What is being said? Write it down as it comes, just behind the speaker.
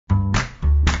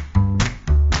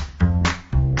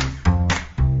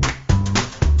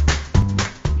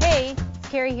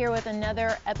Carrie here with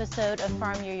another episode of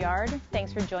Farm Your Yard.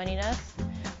 Thanks for joining us.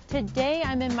 Today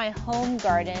I'm in my home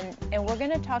garden and we're going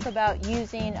to talk about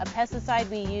using a pesticide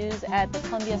we use at the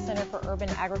Columbia Center for Urban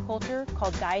Agriculture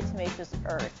called Diatomaceous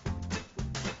Earth.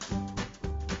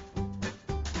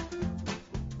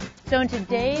 So in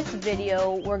today's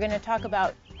video we're going to talk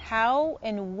about how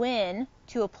and when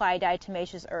to apply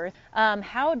diatomaceous earth,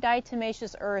 how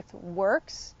diatomaceous earth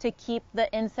works to keep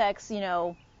the insects,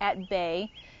 at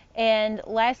bay, and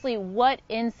lastly, what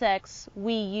insects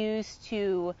we use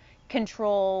to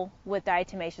control with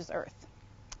diatomaceous earth.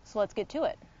 So let's get to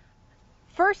it.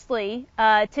 Firstly,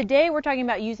 today we're talking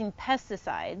about using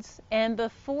pesticides, and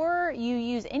before you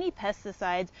use any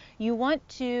pesticides, you want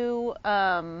to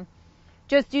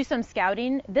just do some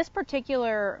scouting. This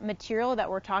particular material that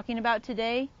we're talking about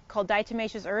today, called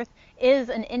diatomaceous earth, is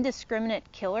an indiscriminate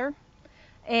killer,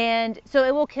 and so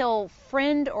it will kill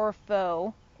friend or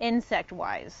foe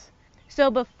insect-wise. So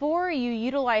before you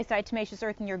utilize diatomaceous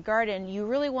earth in your garden, you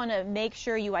really want to make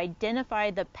sure you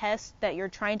identify the pest that you're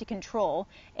trying to control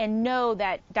and know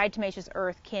that diatomaceous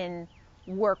earth can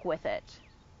work with it.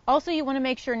 Also, you want to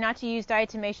make sure not to use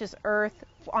diatomaceous earth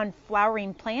on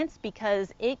flowering plants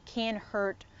because it can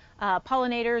hurt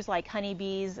pollinators like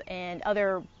honeybees and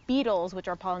other beetles, which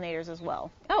are pollinators as well.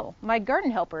 Oh, my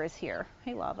garden helper is here.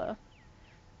 Hey, Lava.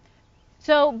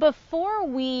 So before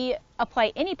we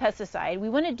apply any pesticide, we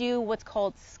want to do what's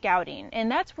called scouting.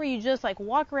 And that's where you just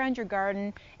walk around your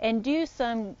garden and do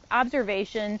some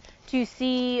observation to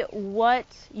see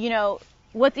what's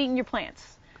eating your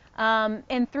plants.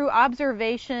 And through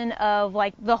observation of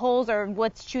the holes or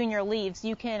what's chewing your leaves,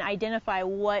 you can identify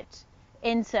what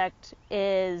insect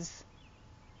is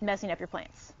messing up your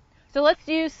plants. So let's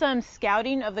do some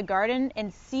scouting of the garden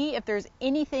and see if there's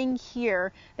anything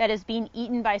here that is being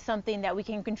eaten by something that we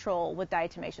can control with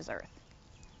diatomaceous earth.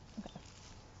 Okay.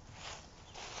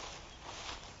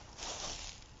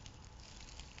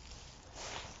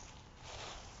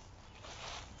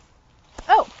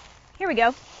 Oh, here we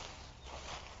go.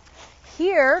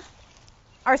 Here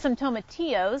are some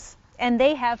tomatillos, and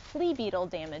they have flea beetle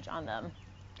damage on them.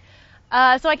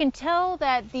 So I can tell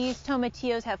that these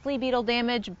tomatillos have flea beetle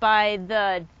damage by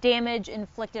the damage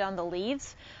inflicted on the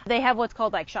leaves. They have what's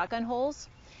called shotgun holes.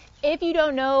 If you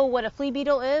don't know what a flea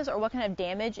beetle is or what kind of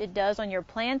damage it does on your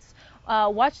plants,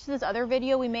 watch this other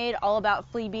video we made all about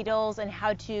flea beetles and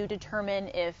how to determine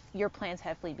if your plants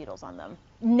have flea beetles on them.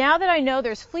 Now that I know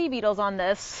there's flea beetles on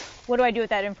this, what do I do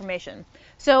with that information?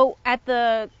 So at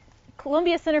the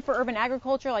Columbia Center for Urban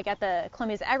Agriculture, like at the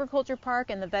Columbia's Agriculture Park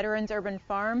and the Veterans Urban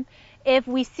Farm, if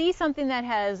we see something that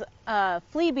has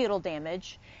flea beetle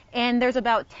damage and there's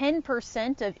about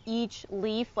 10% of each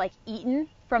leaf eaten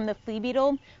from the flea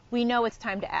beetle, we know it's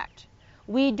time to act.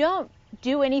 We don't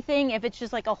do anything if it's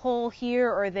just a hole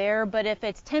here or there, but if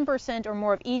it's 10% or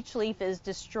more of each leaf is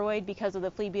destroyed because of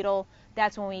the flea beetle,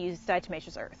 that's when we use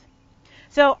diatomaceous earth.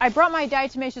 So I brought my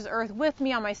diatomaceous earth with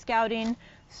me on my scouting,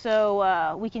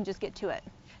 so we can just get to it.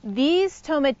 These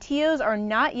tomatillos are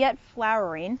not yet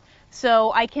flowering,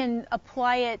 so I can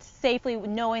apply it safely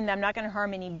knowing that I'm not going to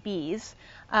harm any bees.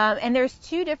 And there's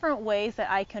two different ways that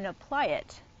I can apply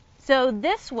it. So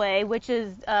this way, which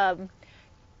is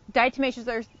diatomaceous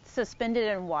earth suspended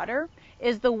in water,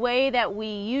 is the way that we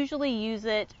usually use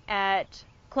it at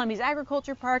Columbia's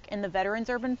Agriculture Park and the Veterans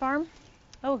Urban Farm.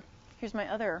 Oh, here's my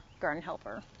other garden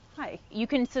helper. Hi. You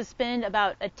can suspend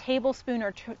about a tablespoon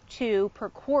or two per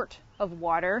quart of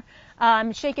water,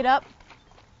 shake it up,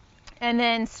 and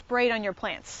then spray it on your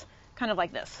plants, kind of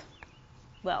like this.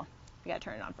 Well, you gotta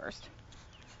turn it on first.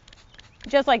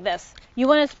 Just like this. You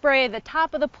want to spray the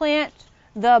top of the plant,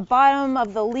 the bottom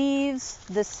of the leaves,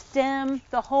 the stem,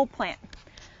 the whole plant.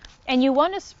 And you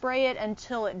want to spray it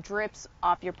until it drips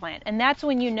off your plant. And that's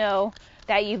when you know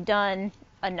that you've done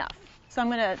enough. So I'm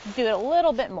going to do it a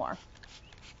little bit more.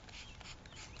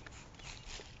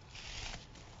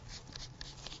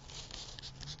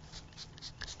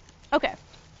 Okay,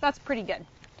 that's pretty good.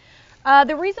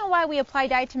 The reason why we apply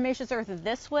diatomaceous earth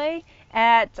this way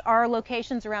at our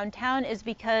locations around town is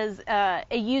because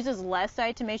it uses less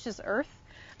diatomaceous earth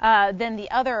than the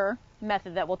other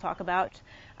method that we'll talk about.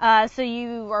 So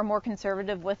you are more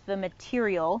conservative with the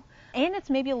material, and it's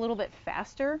maybe a little bit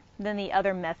faster than the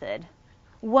other method.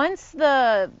 Once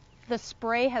the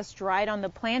spray has dried on the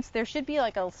plants, there should be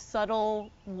a subtle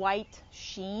white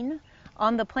sheen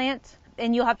on the plant,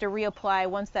 and you'll have to reapply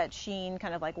once that sheen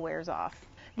kind of wears off.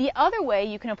 The other way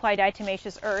you can apply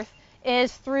diatomaceous earth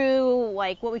is through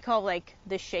what we call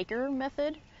the shaker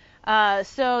method.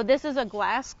 So this is a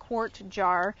glass quart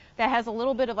jar that has a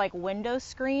little bit of window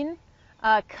screen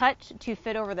cut to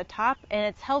fit over the top, and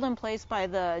it's held in place by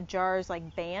the jar's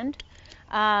like band.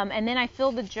 And then I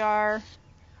fill the jar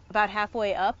about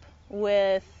halfway up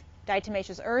with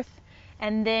diatomaceous earth,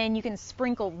 and then you can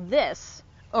sprinkle this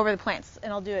over the plants,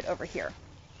 and I'll do it over here.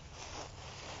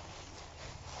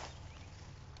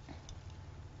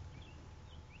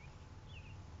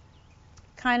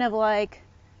 Kind of like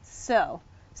so.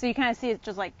 So you kind of see it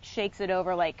just like shakes it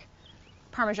over like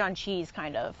Parmesan cheese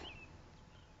kind of.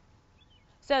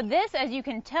 So this, as you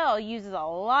can tell, uses a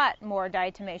lot more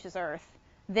diatomaceous earth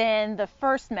than the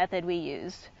first method we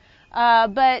used.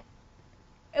 But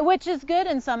which is good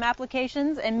in some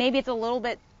applications, and maybe it's a little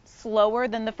bit slower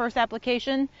than the first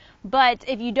application. But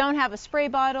if you don't have a spray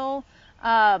bottle,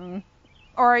 or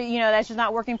that's just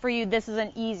not working for you, this is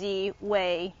an easy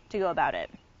way to go about it.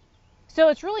 So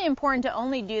it's really important to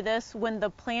only do this when the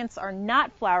plants are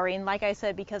not flowering, like I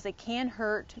said, because it can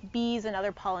hurt bees and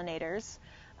other pollinators,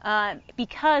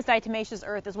 because diatomaceous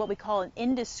earth is what we call an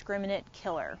indiscriminate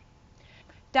killer.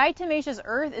 Diatomaceous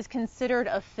earth is considered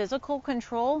a physical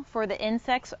control for the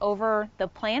insects over the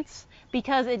plants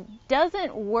because it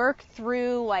doesn't work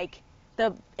through like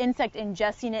the insect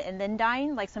ingesting it and then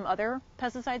dying like some other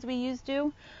pesticides we use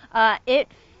do. It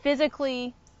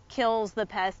physically kills the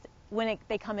pest when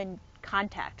they come in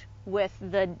contact with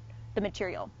the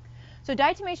material. So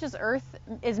diatomaceous earth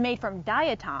is made from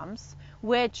diatoms,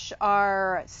 which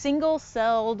are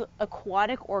single-celled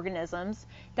aquatic organisms.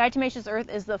 Diatomaceous earth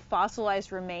is the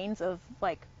fossilized remains of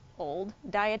like old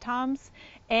diatoms.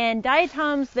 And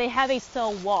diatoms, they have a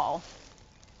cell wall.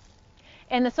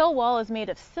 And the cell wall is made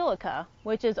of silica,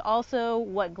 which is also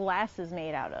what glass is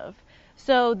made out of.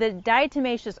 So the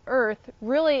diatomaceous earth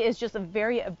really is just a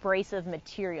very abrasive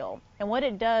material. And what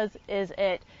it does is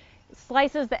it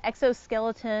slices the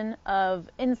exoskeleton of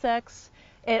insects.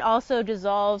 It also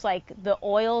dissolves like the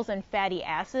oils and fatty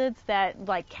acids that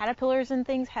like caterpillars and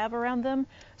things have around them.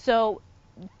 So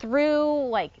through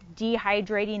like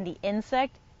dehydrating the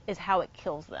insect is how it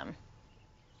kills them.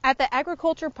 At the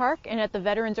agriculture park and at the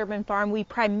Veterans Urban Farm, we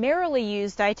primarily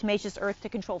use diatomaceous earth to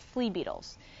control flea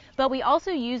beetles. But we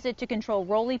also use it to control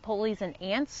roly polies and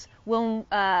ants when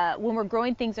we're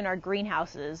growing things in our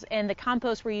greenhouses. And the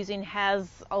compost we're using has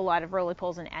a lot of roly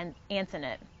polies and ants in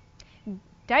it.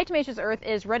 Diatomaceous earth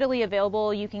is readily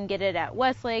available. You can get it at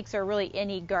Westlakes or really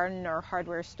any garden or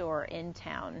hardware store in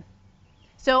town.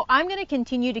 So I'm going to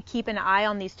continue to keep an eye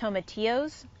on these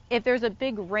tomatillos. If there's a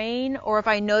big rain or if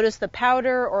I notice the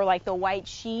powder or like the white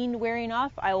sheen wearing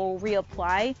off, I will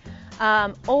reapply.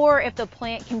 Or if the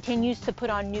plant continues to put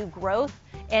on new growth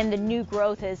and the new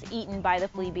growth is eaten by the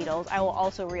flea beetles, I will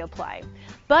also reapply.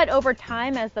 But over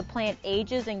time, as the plant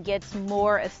ages and gets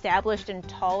more established and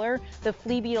taller, the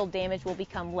flea beetle damage will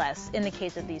become less in the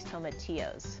case of these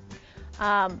tomatillos.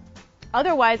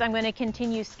 Otherwise, I'm going to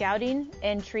continue scouting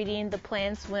and treating the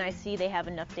plants when I see they have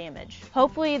enough damage.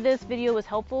 Hopefully this video was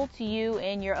helpful to you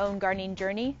in your own gardening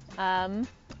journey. I'm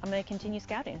going to continue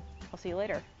scouting. I'll see you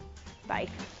later. Bye.